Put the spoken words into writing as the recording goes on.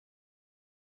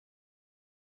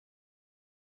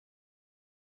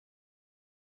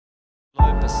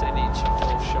percentage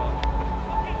full shot.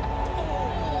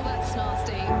 Oh, that's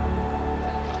nasty.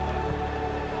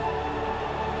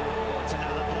 It's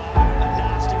another blow, a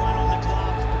nasty one on the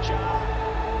glove, Pajar.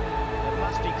 It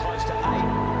must be close to 8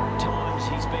 times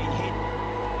he's been hit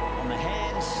on the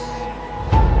hands.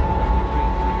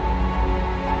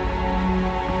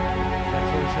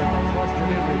 That's also the first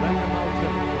delivery, back him out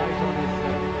right on his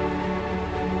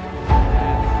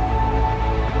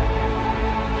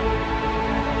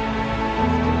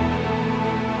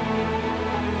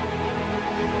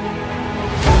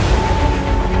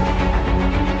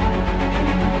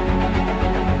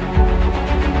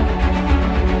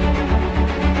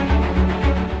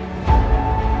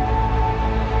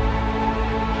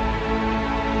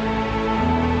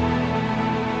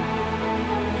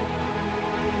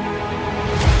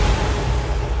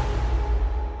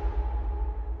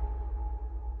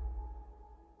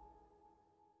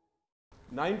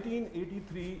In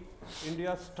 1983,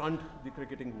 India stunned the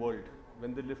cricketing world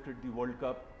when they lifted the World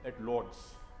Cup at Lord's,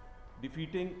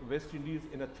 defeating West Indies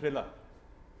in a thriller.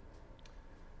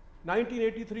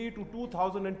 1983 to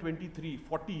 2023,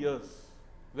 40 years.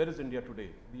 Where is India today?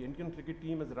 The Indian cricket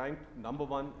team is ranked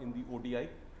 #1 in the ODI,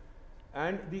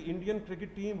 and the Indian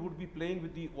cricket team would be playing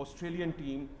with the Australian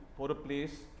team for a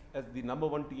place as the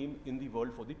 #1 team in the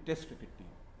world for the Test cricket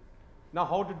team. Now,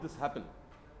 how did this happen?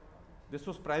 This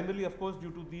was primarily, of course,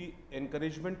 due to the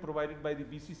encouragement provided by the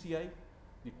BCCI,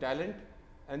 the talent,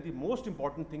 and the most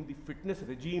important thing, the fitness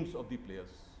regimes of the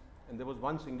players. And there was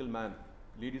one single man,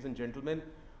 ladies and gentlemen,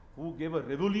 who gave a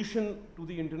revolution to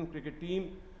the Indian cricket team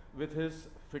with his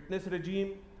fitness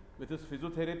regime, with his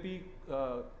physiotherapy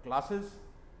classes,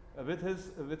 with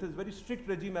his very strict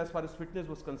regime as far as fitness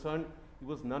was concerned.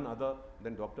 He was none other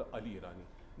than Dr. Ali Irani.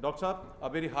 Dr. Saab, a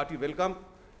very hearty welcome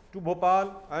to Bhopal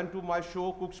and to my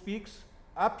show Kuk Speaks.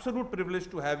 Absolute privilege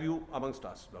to have you amongst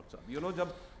us, Dr. Saab. You know, जब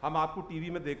हम आपको TV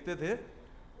में देखते थे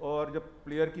और जब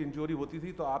player की injury होती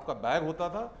थी तो आपका बैग होता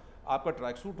था, आपका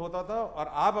ट्रैक सूट होता था और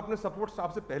आप अपने सपोर्ट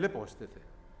स्टाफ से पहले पहुंचते थे.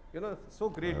 You know, so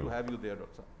great to have you there,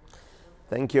 Dr. Saab.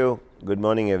 Thank you. Good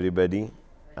morning, everybody.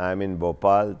 I'm in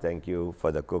Bhopal. Thank you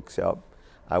for the cook shop.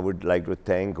 I would like to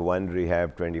thank One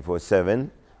Rehab 24/7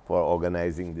 for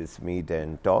organizing this meet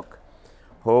and talk.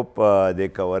 Hope they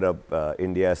cover up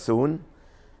India soon.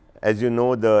 As you know,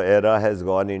 the era has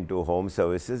gone into home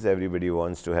services. Everybody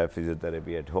wants to have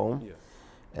physiotherapy at home. Yes.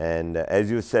 And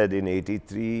as you said, in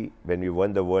 '83, when we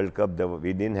won the World Cup,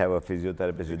 we didn't have a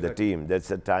physiotherapist with the team. That's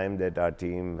the time that our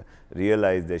team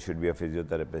realized there should be a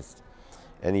physiotherapist.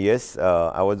 And yes,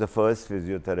 I was the first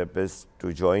physiotherapist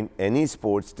to join any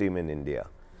sports team in India.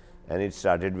 And it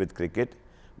started with cricket.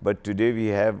 But today we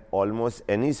have almost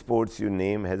any sports you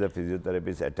name has a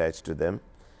physiotherapist attached to them.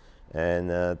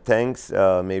 And thanks,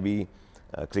 maybe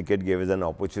cricket gave us an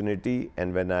opportunity.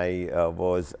 And when I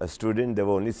was a student, there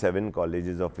were only 7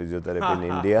 colleges of physiotherapy in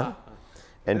India.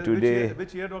 And today,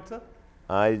 which year, Doctor?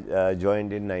 I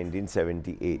joined in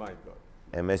 1978. My God.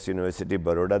 MS University,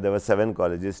 Baroda, there were 7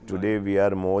 colleges. Today we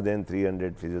are more than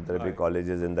 300 physiotherapy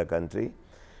colleges in the country.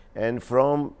 And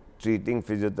from treating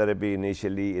physiotherapy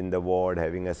initially in the ward,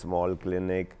 having a small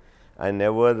clinic, I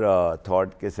never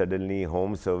thought that suddenly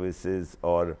home services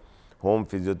or home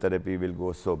physiotherapy will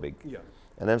go so big. Yeah.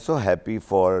 And I'm so happy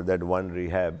for that One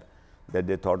Rehab that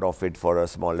they thought of it for a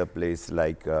smaller place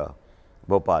like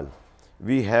Bhopal.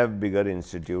 We have bigger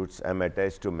institutes. I'm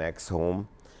attached to Max Home.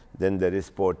 Then there is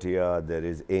Portia, there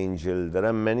is Angel. There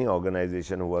are many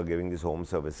organizations who are giving these home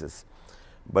services.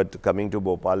 But coming to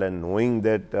Bhopal and knowing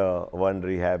that One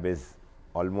Rehab is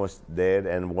almost there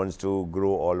and wants to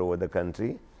grow all over the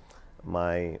country,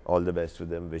 my all the best to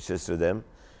them, wishes to them.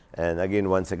 And again,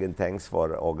 once again, thanks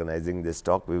for organizing this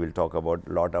talk. We will talk about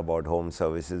a lot about home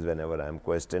services whenever I'm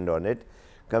questioned on it.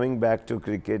 Coming back to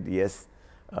cricket, yes,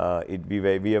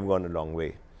 we have gone a long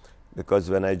way. Because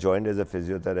when I joined as a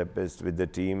physiotherapist with the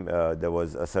team, there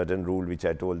was a certain rule which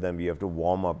I told them we have to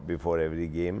warm up before every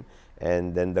game,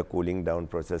 and then the cooling down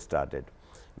process started.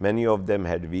 Many of them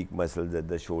had weak muscles at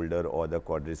the shoulder or the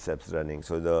quadriceps running.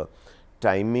 So the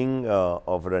timing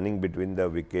of running between the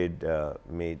wicket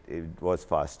it was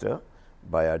faster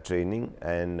by our training,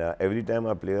 and every time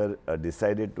a player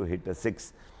decided to hit a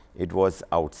 6, it was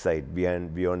outside,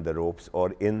 beyond the ropes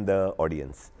or in the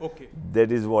audience. Okay. That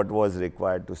is what was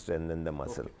required to strengthen the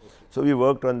muscle. Okay. So we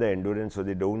worked on the endurance so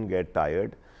they don't get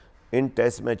tired. In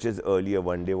test matches earlier,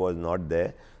 one day was not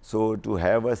there. So to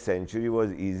have a century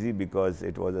was easy because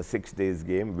it was a 6 days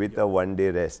game with a 1 day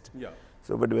rest. Yeah.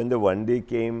 So, but when the 1 day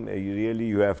came,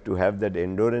 you have to have that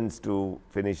endurance to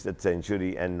finish that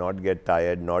century and not get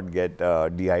tired, not get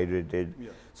dehydrated.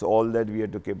 Yeah. So all that we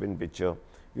had to keep in picture.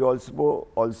 We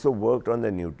also worked on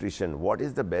the nutrition. What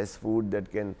is the best food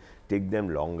that can take them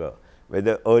longer?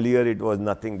 Whether earlier it was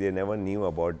nothing, they never knew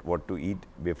about what to eat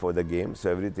before the game. So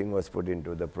everything was put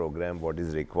into the program, what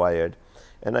is required.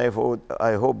 And I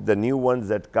hope the new ones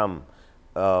that come,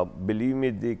 believe me,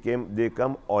 they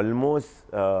come almost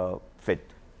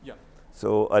fit. Yeah.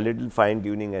 So a little fine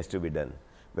tuning has to be done.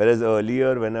 Whereas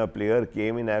earlier when a player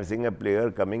came in, I've seen a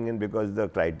player coming in because the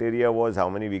criteria was how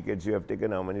many wickets you have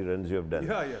taken, how many runs you have done.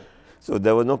 Yeah, yeah. So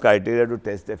there was no criteria to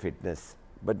test their fitness.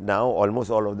 But now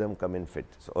almost all of them come in fit.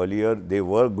 So earlier they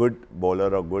were good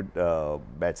bowler or good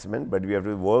batsmen, but we have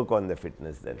to work on the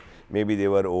fitness then. Maybe they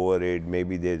were overweight,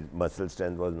 maybe their muscle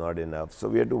strength was not enough. So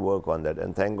we had to work on that.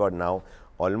 And thank God now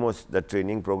almost the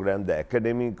training program, the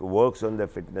academic works on the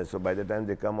fitness. So by the time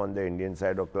they come on the Indian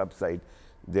side or club side,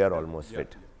 they are almost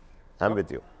fit. I'm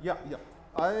with you. Yeah, yeah.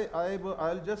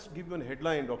 I'll just give you a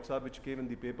headline, Dr. Saab, which came in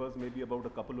the papers maybe about a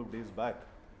couple of days back,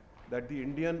 that the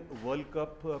Indian World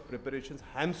Cup preparations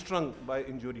hamstrung by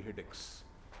injury headaches.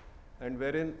 And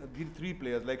wherein these three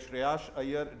players like Shreyas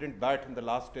Iyer didn't bat in the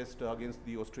last test against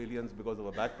the Australians because of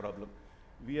a back problem.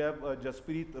 We have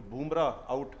Jasprit Bumrah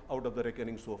out of the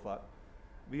reckoning so far.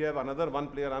 We have another one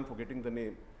player, I'm forgetting the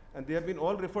name. And they have been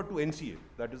all referred to NCA,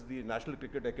 that is the National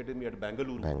Cricket Academy at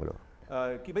Bangalore.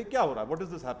 Ki bhai, kya ho raha? What is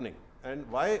this happening? And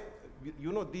why,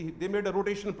 you know, they made a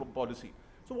rotational policy.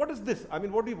 So what is this? I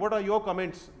mean, what are your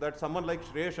comments that someone like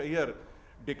Shreyas Iyer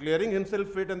declaring himself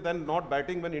fit and then not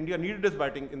batting when India needed his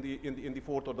batting in the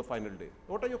fourth or the final day?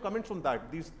 What are your comments on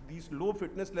that? These low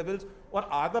fitness levels, or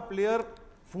are the player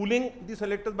fooling the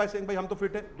selectors by saying, bhai, hum to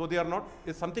fit hai, though they are not?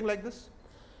 Is something like this?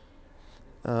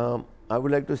 I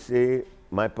would like to say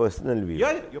my personal view.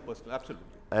 Yeah, yeah, your personal, absolutely.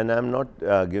 And I'm not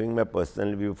giving my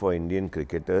personal view for Indian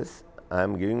cricketers.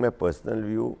 I'm giving my personal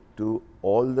view to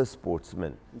all the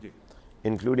sportsmen,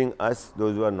 including us,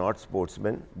 those who are not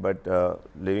sportsmen, but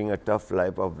living a tough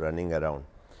life of running around.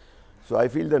 So I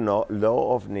feel the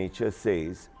law of nature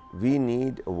says we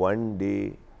need 1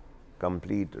 day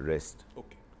complete rest.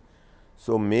 Okay.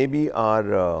 So maybe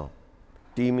our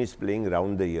team is playing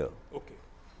round the year. Okay.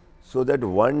 So that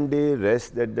 1 day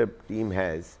rest that the team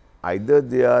has, either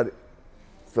they are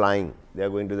flying, they are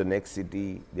going to the next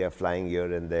city, they are flying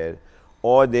here and there,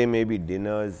 or there may be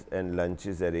dinners and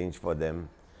lunches arranged for them.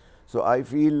 So I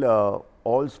feel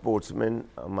all sportsmen,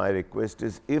 my request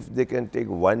is if they can take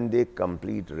 1 day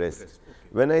complete rest. Okay.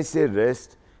 When I say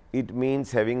rest, it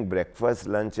means having breakfast,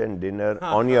 lunch and dinner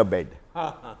on your bed.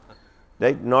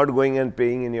 Right? Not going and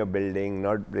playing in your building,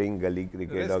 not playing gully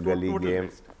cricket Rest, or gully game.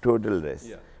 Rest. Total rest.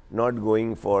 Yeah. Not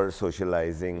going for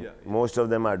socializing. Yeah. Most of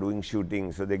them are doing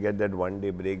shooting, so they get that 1 day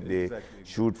break, they Exactly.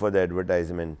 shoot for the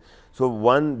advertisement. So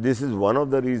this is one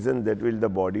of the reasons that the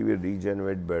body will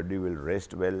regenerate, body will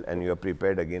rest well, and you are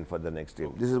prepared again for the next day.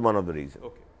 Okay. This is one of the reasons.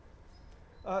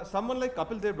 Okay. Someone like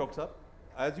Kapil Dev, Dr. Saab,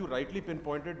 as you rightly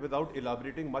pinpointed without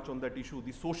elaborating much on that issue,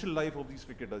 the social life of these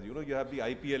cricketers, you know, you have the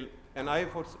IPL, and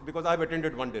because I've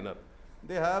attended one dinner,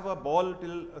 they have a ball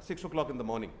till 6 o'clock in the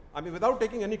morning. I mean, without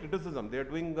taking any criticism, they are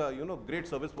doing, you know, great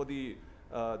service for the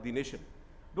nation.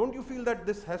 Don't you feel that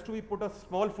this has to be put a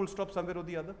small full stop somewhere or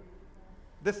the other?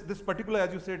 This particular,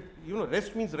 as you said, you know,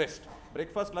 rest means rest.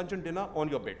 Breakfast, lunch and dinner on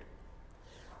your bed.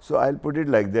 So I'll put it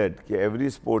like that, every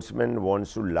sportsman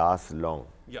wants to last long.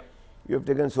 Yeah. You have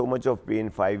taken so much of pain,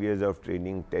 5 years of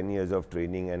training, 10 years of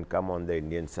training, and come on the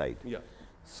Indian side. Yeah.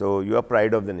 So you are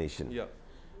pride of the nation. Yeah.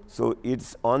 So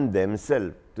it's on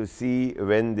themselves to see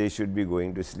when they should be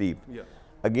going to sleep. Yeah.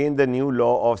 Again, the new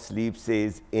law of sleep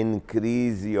says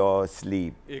increase your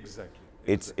sleep. Exactly.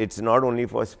 It's not only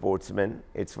for sportsmen,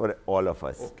 it's for all of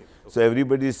us. Okay. So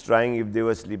everybody is trying, if they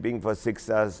were sleeping for 6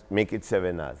 hours, make it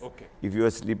 7 hours. Okay. If you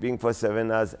are sleeping for 7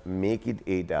 hours, make it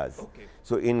 8 hours. Okay.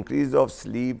 So increase of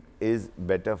sleep is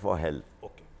better for health.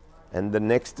 Okay. And the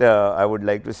next, I would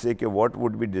like to say, what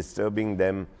would be disturbing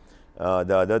them?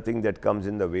 The other thing that comes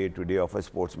in the way today of a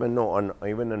sportsman,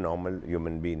 even a normal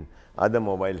human being, are the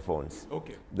mobile phones.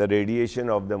 Okay. The radiation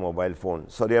of the mobile phone.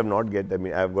 Sorry,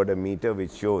 I've got a meter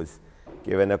which shows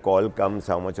when a call comes,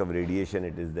 how much of radiation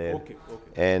it is there. Okay.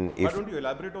 Okay. And Why don't you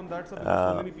elaborate on that, sir?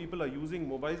 Because so many people are using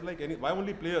mobiles like why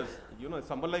only players? You know,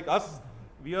 someone like us,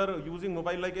 we are using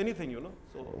mobile like anything, you know.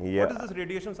 So Yeah. what is this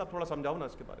radiation? Sir, thoda samjhao na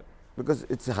iske bare mein. because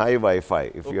it's high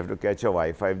Wi-Fi. If you have to catch a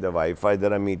Wi-Fi,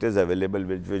 there are meters available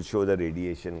which will show the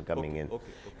radiation coming in. Okay.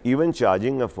 Even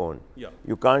charging a phone, Yeah.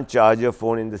 you can't charge a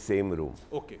phone in the same room.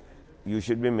 Okay. You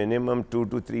should be minimum 2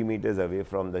 to 3 meters away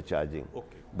from the charging.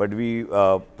 Okay. But we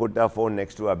put our phone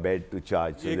next to our bed to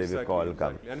charge, so there will call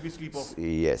come. And we sleep off.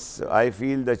 Yes, so I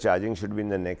feel the charging should be in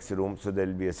the next room, so there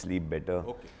will be a sleep better.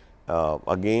 Okay.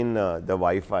 Again, the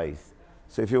Wi-Fi's.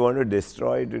 So if you want to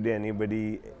destroy today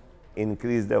anybody,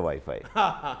 increase the Wi-Fi.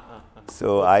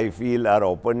 So I feel our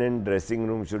opponent dressing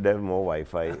room should have more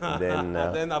Wi-Fi than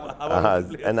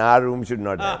and our room should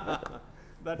not have.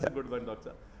 That's a good one,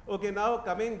 Doctor. Okay, now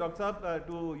coming, Doctor,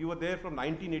 to you were there from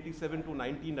 1987 to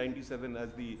 1997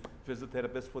 as the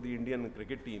physiotherapist for the Indian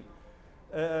cricket team.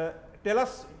 Tell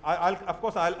us,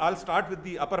 I'll start with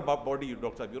the upper body,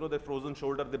 Doctor. You know, the frozen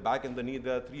shoulder, the back and the knee.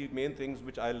 There are three main things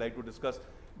which I like to discuss.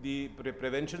 The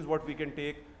preventions, what we can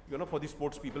take, you know, for the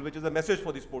sports people, which is a message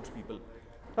for the sports people.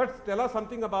 But tell us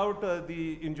something about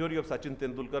the injury of Sachin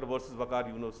Tendulkar versus Waqar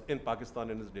Yunus in Pakistan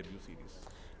in his debut series.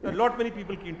 A lot many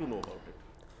people keen to know about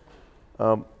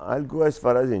it. I'll go as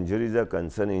far as injuries are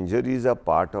concerned. Injuries are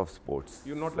part of sports.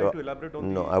 You would not like to elaborate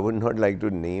on No, I would not like to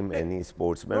name any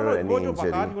sportsman or any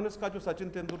injury. Waqar Yunus का जो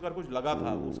सचिन तेंदुलकर कुछ लगा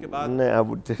था उसके बाद. No, I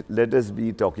would let us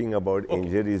be talking about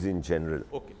injuries in general.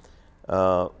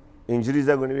 Okay. Injuries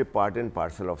are going to be part and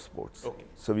parcel of sports. Okay.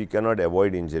 So we cannot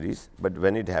avoid injuries, but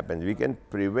when it happens, we can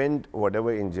prevent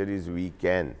whatever injuries we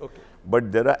can. Okay.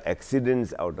 But there are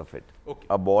accidents out of it. Okay.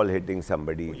 A ball hitting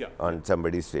somebody on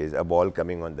somebody's face, a ball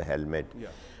coming on the helmet. Yeah.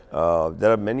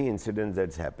 There are many incidents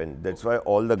that's happened. That's why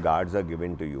all the guards are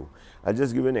given to you. I'll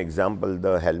just give you an example.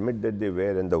 The helmet that they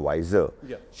wear and the visor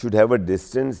should have a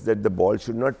distance that the ball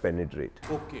should not penetrate.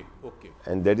 Okay, okay.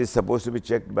 And that is supposed to be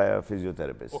checked by a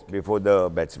physiotherapist before the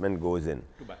batsman goes in.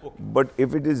 But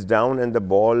if it is down and the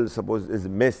ball suppose is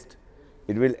missed,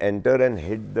 it will enter and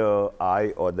hit the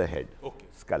eye or the head.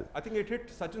 Skull. I think it hit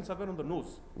Sachin somewhere on the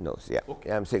nose. Nose, yeah.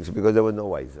 Yeah, I'm saying so because there was no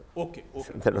visor. Okay, okay.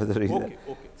 So that was the reason. Okay,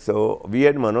 okay. So we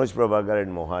had Manoj Prabhakar at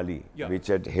Mohali, which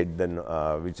had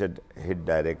hit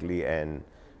directly, and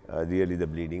really the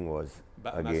bleeding was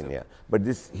again, massive. But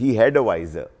this he had a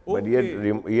visor, but he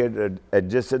had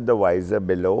adjusted the visor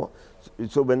below.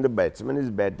 So when the batsman is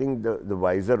batting, the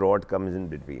visor rod comes in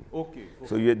between. Okay.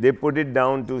 So they put it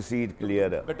down to see it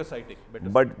clearer. Better sighting.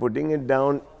 But putting it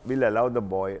down will allow the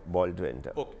ball to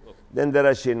enter. Okay. Then there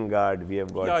are shin guard, we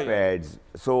have got pads.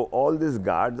 So all these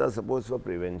guards are supposed for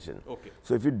prevention.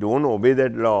 So if you don't obey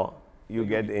that law, you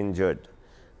get injured.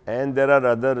 And there are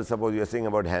other, suppose you're saying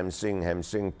about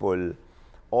hamstring pull.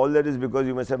 All that is because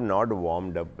you must have not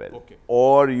warmed up well.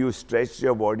 Or you stretched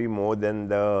your body more than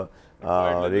the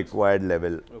required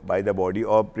level by the body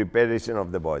or preparation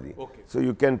of the body. So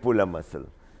you can pull a muscle.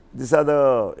 These are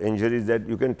the injuries that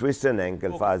you can twist an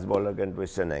ankle. Fast bowler can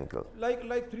twist an ankle.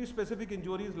 Like three specific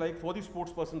injuries, like for the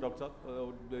sports person, Doctor,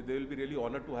 they will be really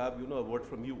honored to have a word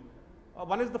from you.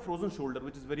 One is the frozen shoulder,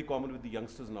 which is very common with the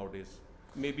youngsters nowadays.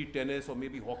 Maybe tennis or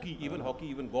maybe hockey,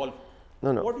 even golf.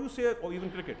 No. What do you say, or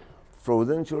even cricket?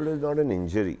 Frozen shoulder is not an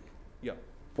injury. Yeah.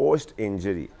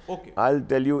 Post-injury. I'll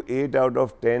tell you 8 out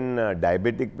of 10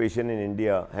 diabetic patients in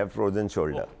India have frozen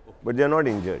shoulder, but they are not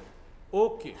injured.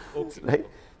 Right?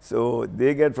 So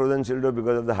they get frozen shoulder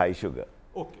because of the high sugar.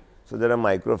 So there are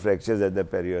microfractures at the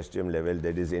periosteum level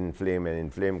that is inflamed, and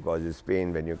inflamed causes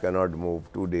pain when you cannot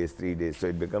move 2 days, 3 days, so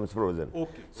it becomes frozen.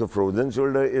 So frozen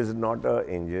shoulder is not an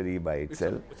injury by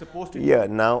itself. It's a post-injury. Yeah,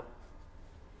 now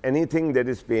anything that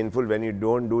is painful when you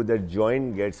don't do, the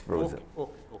joint gets frozen.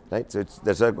 Right? So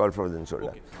that's why I call frozen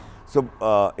shoulder.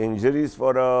 So injuries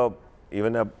for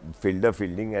even a fielder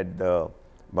fielding at the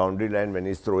boundary line when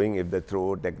he's throwing, if the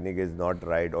throw technique is not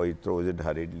right or he throws it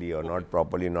hurriedly or not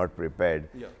properly, not prepared,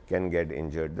 can get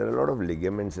injured. There are a lot of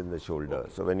ligaments in the shoulder.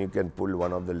 So when you can pull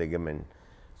one of the ligament,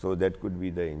 so that could be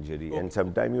the injury. And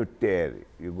sometimes you tear,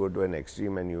 you go to an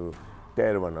extreme and you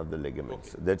tear one of the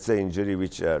ligaments. That's the injury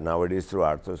which nowadays through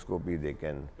arthroscopy they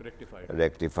can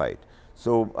rectify it.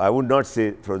 So I would not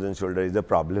say frozen shoulder is a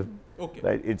problem.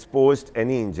 Right? It's post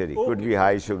any injury. Could be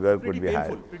high sugar, could be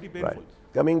high. Pretty painful. Right.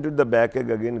 Coming to the back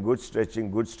again, good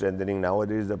stretching, good strengthening.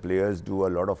 Nowadays the players do a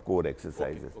lot of core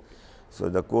exercises. So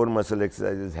the core muscle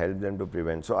exercises help them to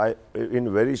prevent. So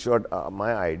in very short,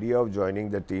 my idea of joining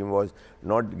the team was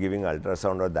not giving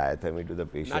ultrasound or diathermy to the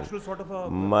patient. Natural sort of a...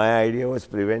 My idea was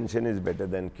prevention is better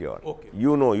than cure.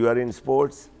 You know, you are in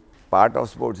sports, part of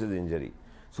sports is injury.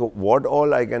 So what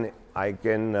all I can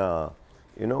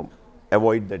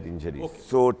avoid that injuries.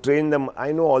 So train them.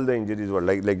 I know all the injuries were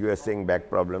like you are saying, back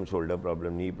problem, shoulder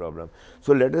problem, knee problem.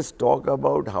 So let us talk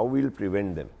about how we'll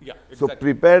prevent them. So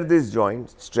prepare these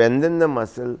joints, strengthen the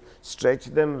muscle, stretch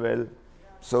them well.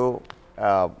 So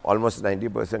almost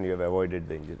 90% you have avoided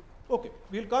the injury.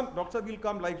 We'll come, Doctor, we'll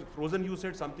come like frozen, you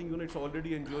said something, it's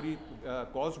already injury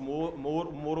caused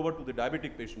moreover to the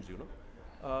diabetic patients,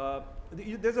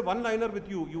 there's a one-liner with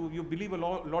you. You believe a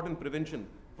lot in prevention,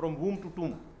 from womb to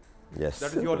tomb. Yes.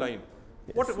 That is your line.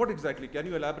 Yes. What exactly? Can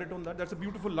you elaborate on that? That's a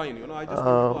beautiful line. You know, I just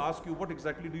wanted to ask you, what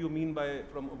exactly do you mean by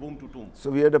from womb to tomb? So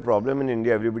we had a problem in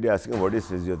India. Everybody asking what is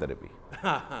physiotherapy,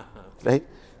 right?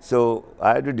 So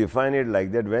I had to define it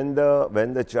like that. When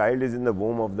the child is in the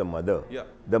womb of the mother,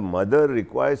 the mother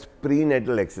requires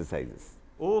prenatal exercises.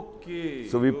 Okay.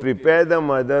 So we prepare the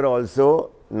mother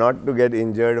also not to get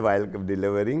injured while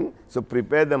delivering. So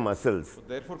prepare the muscles. So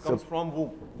therefore comes from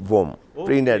womb. Womb,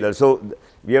 prenatal. So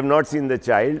we have not seen the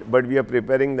child, but we are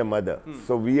preparing the mother.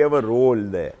 So we have a role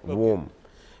there, womb.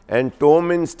 And toe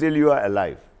means still you are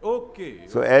alive. Okay.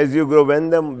 So as you grow, when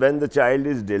the child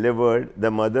is delivered, the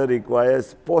mother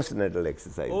requires postnatal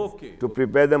exercise to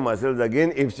prepare the muscles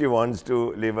again if she wants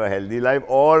to live a healthy life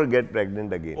or get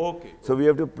pregnant again. Okay. So we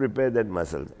have to prepare that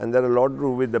muscle, and there are a lot to do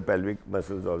with the pelvic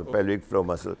muscles or the pelvic floor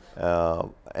muscle.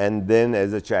 And then as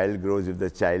the child grows, if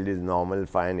the child is normal,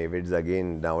 fine. If it's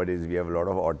again, nowadays we have a lot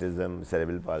of autism,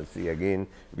 cerebral palsy, again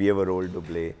we have a role to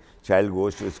play. Child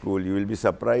goes to school, you will be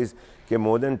surprised that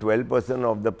more than 12%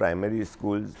 of the primary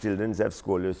school children have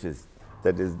scoliosis,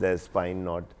 that is their spine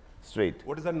not straight.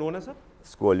 What is that known as, sir?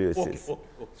 Scoliosis.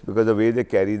 It's because the way they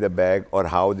carry the bag or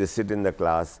how they sit in the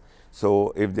class.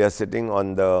 So if they are sitting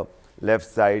on the left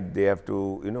side, they have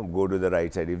to go to the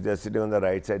right side. If they are sitting on the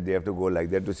right side, they have to go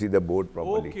like that to see the board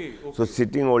properly. So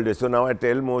sitting all day. So now I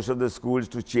tell most of the schools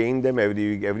to change them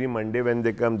every week. Every Monday when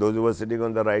they come, those who are sitting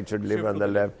on the right should live on the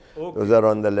left. Those are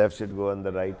on the left should go on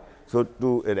the right. So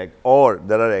to erect. Or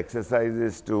there are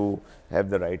exercises to have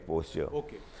the right posture.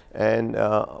 And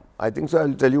I think so.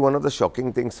 I'll tell you one of the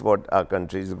shocking things what our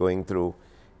country is going through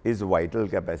is vital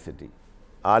capacity.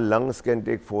 Our lungs can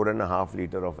take 4.5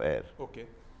 liters of air.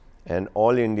 And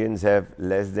all Indians have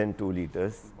less than 2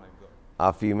 liters.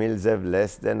 Our females have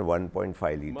less than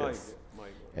 1.5 liters.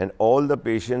 And all the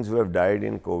patients who have died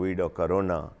in COVID or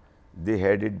Corona, they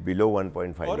had it below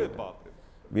 1.5 liters.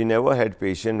 We never had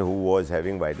patient who was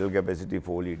having vital capacity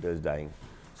 4 liters dying.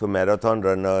 So marathon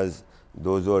runners,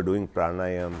 those who are doing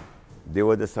pranayam, they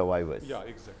were the survivors. Yeah,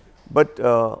 exactly. But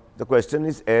the question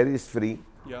is, air is free.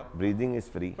 Breathing is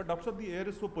free. But Doctor, the air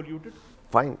is so polluted.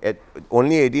 Fine.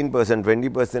 Only 18%,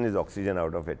 20% is oxygen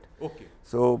out of it.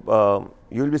 So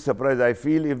you'll be surprised. I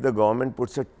feel if the government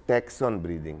puts a tax on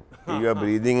breathing, if you are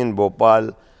breathing in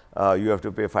Bhopal, you have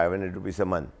to pay 500 rupees a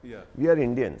month. We are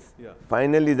Indians.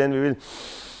 Finally, then we will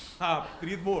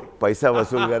breathe more. Paisa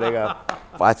vasool karega,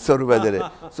 500 rupees de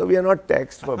rahe. So we are not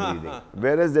taxed for breathing.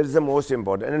 Whereas that is the most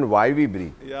important. And why we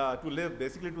breathe? Yeah, to live,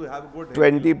 basically to have a good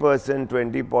 20%,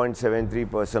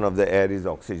 20.73% of the air is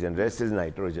oxygen. Rest is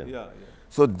nitrogen.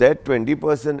 So that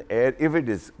 20% air, if it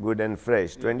is good and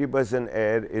fresh, 20%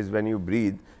 air is when you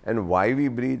breathe. And why we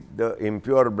breathe? The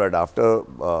impure blood, after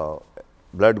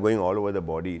blood going all over the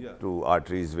body to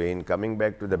arteries, vein, coming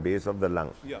back to the base of the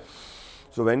lung.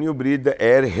 So when you breathe, the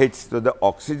air hits, so the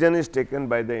oxygen is taken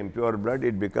by the impure blood,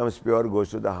 it becomes pure,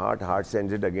 goes to the heart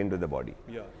sends it again to the body.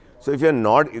 So if you're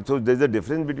not, so there's a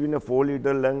difference between a 4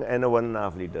 liter lung and a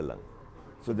 1.5 liter lung.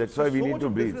 So that's why we need to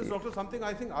breathe. Doctor, something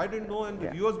I think I didn't know and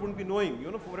the viewers wouldn't be knowing.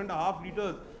 4.5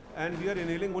 liters and we are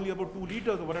inhaling only about 2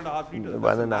 liters or 1.5 liters.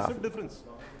 That's a massive difference.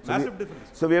 Massive difference.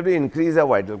 So we have to increase our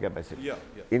vital capacity.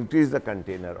 Increase the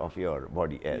container of your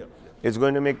body air. It's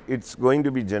going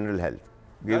to be general health.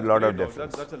 Give a lot of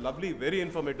difference. That's a lovely, very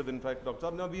informative, in fact, Doctor.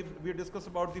 Now we discussed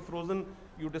about the frozen.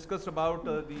 You discussed about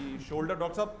the shoulder,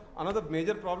 Doctor. Another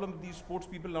major problem with these sports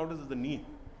people nowadays is the knee.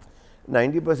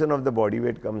 90% of the body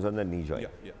weight comes on the knee joint.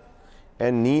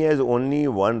 And knee has only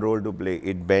one role to play.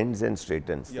 It bends and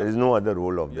straightens. There is no other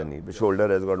role of the knee. The shoulder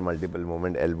has got multiple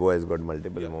movement, elbow has got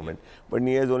multiple movement. But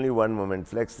knee has only one movement.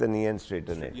 Flex the knee and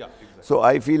straighten it. So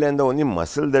I feel, and the only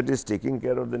muscle that is taking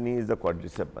care of the knee is the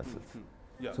quadricep muscles.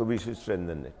 So we should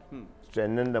strengthen it.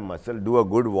 Strengthen the muscle, do a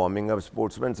good warming up.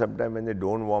 Sportsmen sometimes when they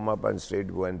don't warm up and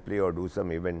straight go and play or do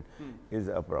some event is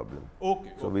a problem.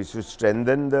 So we should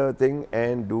strengthen the thing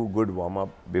and do good warm up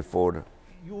before.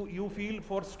 You feel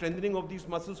for strengthening of these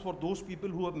muscles for those people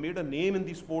who have made a name in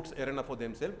the sports arena for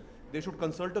themselves, they should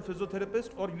consult a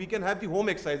physiotherapist, or we can have the home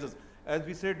exercises. As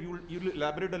we said, you'll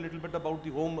elaborate a little bit about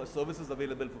the home services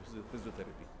available for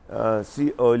physiotherapy.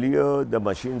 See, earlier the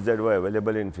machines that were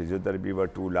available in physiotherapy were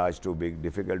too large, too big,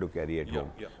 difficult to carry at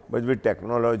home. But with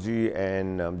technology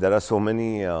and there are so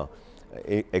many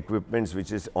equipments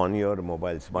which is on your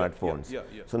mobile smartphones.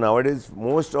 So nowadays,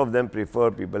 most of them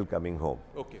prefer people coming home.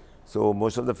 So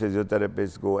most of the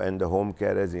physiotherapists go, and the home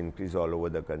care has increased all over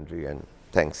the country. And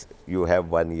thanks, you have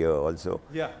 1 year also.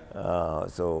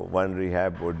 So one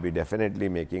rehab would be definitely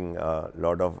making a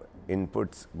lot of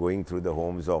inputs going through the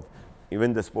homes of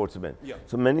even the sportsmen.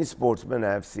 So many sportsmen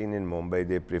I have seen in Mumbai,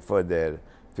 they prefer their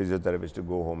physiotherapists to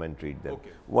go home and treat them.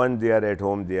 Okay. One, they are at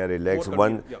home, they are relaxed. More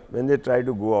One, convenient, yeah. when they try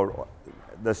to go out,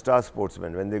 the star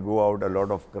sportsmen, when they go out, a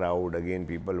lot of crowd, again,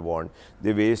 people want,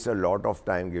 they waste a lot of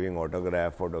time giving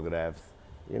photographs,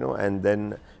 you know, and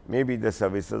then maybe the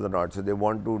services are not. So they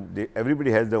want to,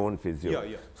 everybody has their own physio. Yeah,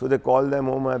 yeah. So they call them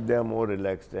home if they are more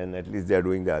relaxed and at least they are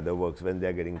doing the other works when they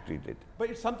are getting treated. But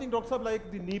it's something, Dr. Saab,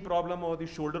 like the knee problem or the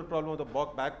shoulder problem or the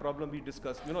back problem we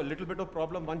discussed. You know, a little bit of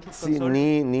problem one should See, consult.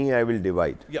 knee I will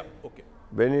divide. Yeah, okay.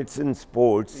 When it's in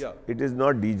sports, Yeah. it is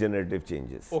not degenerative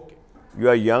changes. Okay. You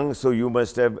are young, so you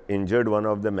must have injured one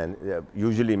of the,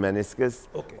 usually meniscus,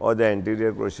 Okay. or the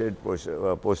anterior cruciate,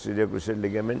 posterior cruciate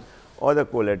ligament, or the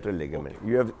collateral ligament. Okay.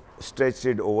 You have stretched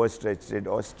it, overstretched it,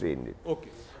 or strained it. Okay.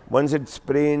 Once it's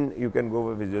sprained, you can go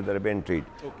for physiotherapy and treat.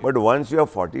 Okay. But once you are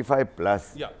 45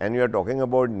 plus, Yeah. and you are talking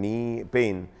about knee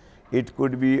pain, it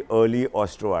could be early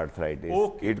osteoarthritis.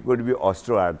 Okay. It could be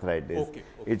osteoarthritis. Okay.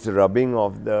 It's rubbing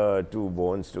of the two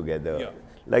bones together. Yeah.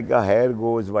 Like a hair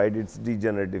goes wide, it's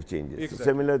degenerative changes. Exactly. So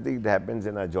similar thing happens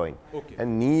in a joint. Okay.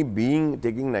 And knee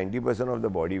taking 90% of the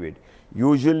body weight,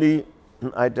 usually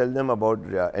I tell them about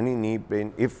any knee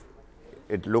pain, if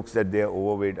it looks that they are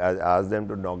overweight, I ask them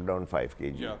to knock down 5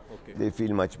 kg. Yeah, okay. They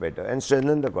feel much better and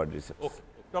strengthen the quadriceps. Okay.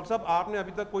 Doctor साहब, आपने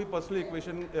अभी तक कोई personal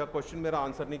question मेरा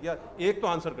answer नहीं किया. एक तो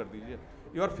आंसर कर दीजिए.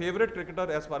 Your favorite cricketer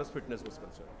as far as fitness was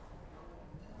concerned.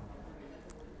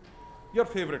 Your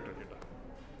favorite cricketer.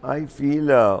 I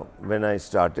feel when I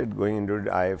started going into it,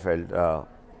 I felt,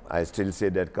 I still say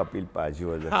that Kapil Paji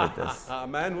was the fittest. A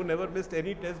man who never missed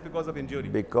any test because of injury.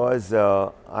 Because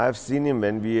I have seen him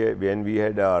when we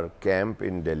had our camp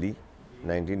in Delhi,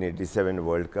 1987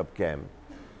 World Cup camp.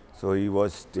 So he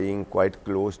was staying quite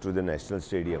close to the National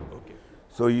Stadium. Okay.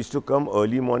 So he used to come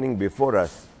early morning before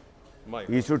us. My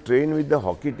He used to train with the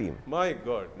hockey team My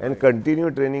God. and continue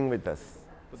training with us.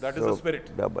 So that is the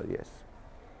spirit. Double, yes.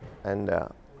 And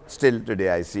still today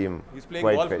I see him He's playing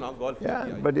quite golf fit. now, golf. Yeah,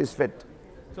 Yeah, but he's fit.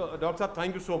 So, Dr. Saab,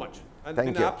 thank you so much. And Thank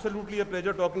it's been you. absolutely a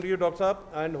pleasure talking to you, Dr. Saab,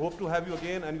 and hope to have you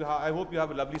again. And I hope you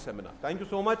have a lovely seminar. Thank you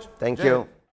so much. Thank Jai you.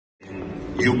 Hind.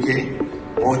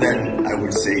 UK, more than, I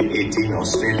would say, 18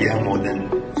 Australia, more than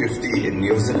 50 in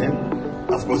New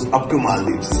Zealand, of course up to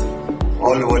Maldives,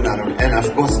 all over Nanawati. And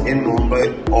of course in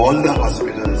Mumbai, all the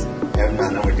hospitals have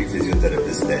Nanawati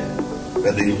physiotherapists there.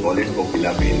 Whether you call it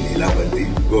Kokilapi,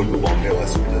 Neelavati, go to Bombay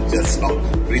Hospital, just now,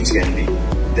 Rich Candy,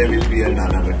 there will be a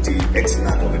Nanawati,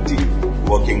 ex-Nanawati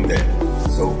working there.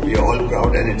 So we are all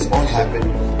proud, and it's all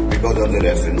happened because of the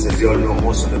references. You all know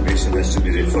most of the patient has to be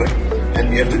referred, and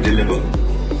we have to deliver.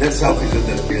 That's how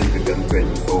physiotherapy has become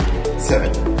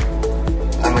 24/7.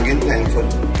 I'm again thankful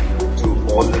to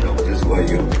all the doctors who are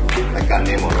here. I can't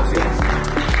name all of you.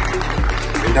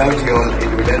 Without you all,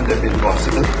 it would have been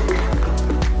impossible.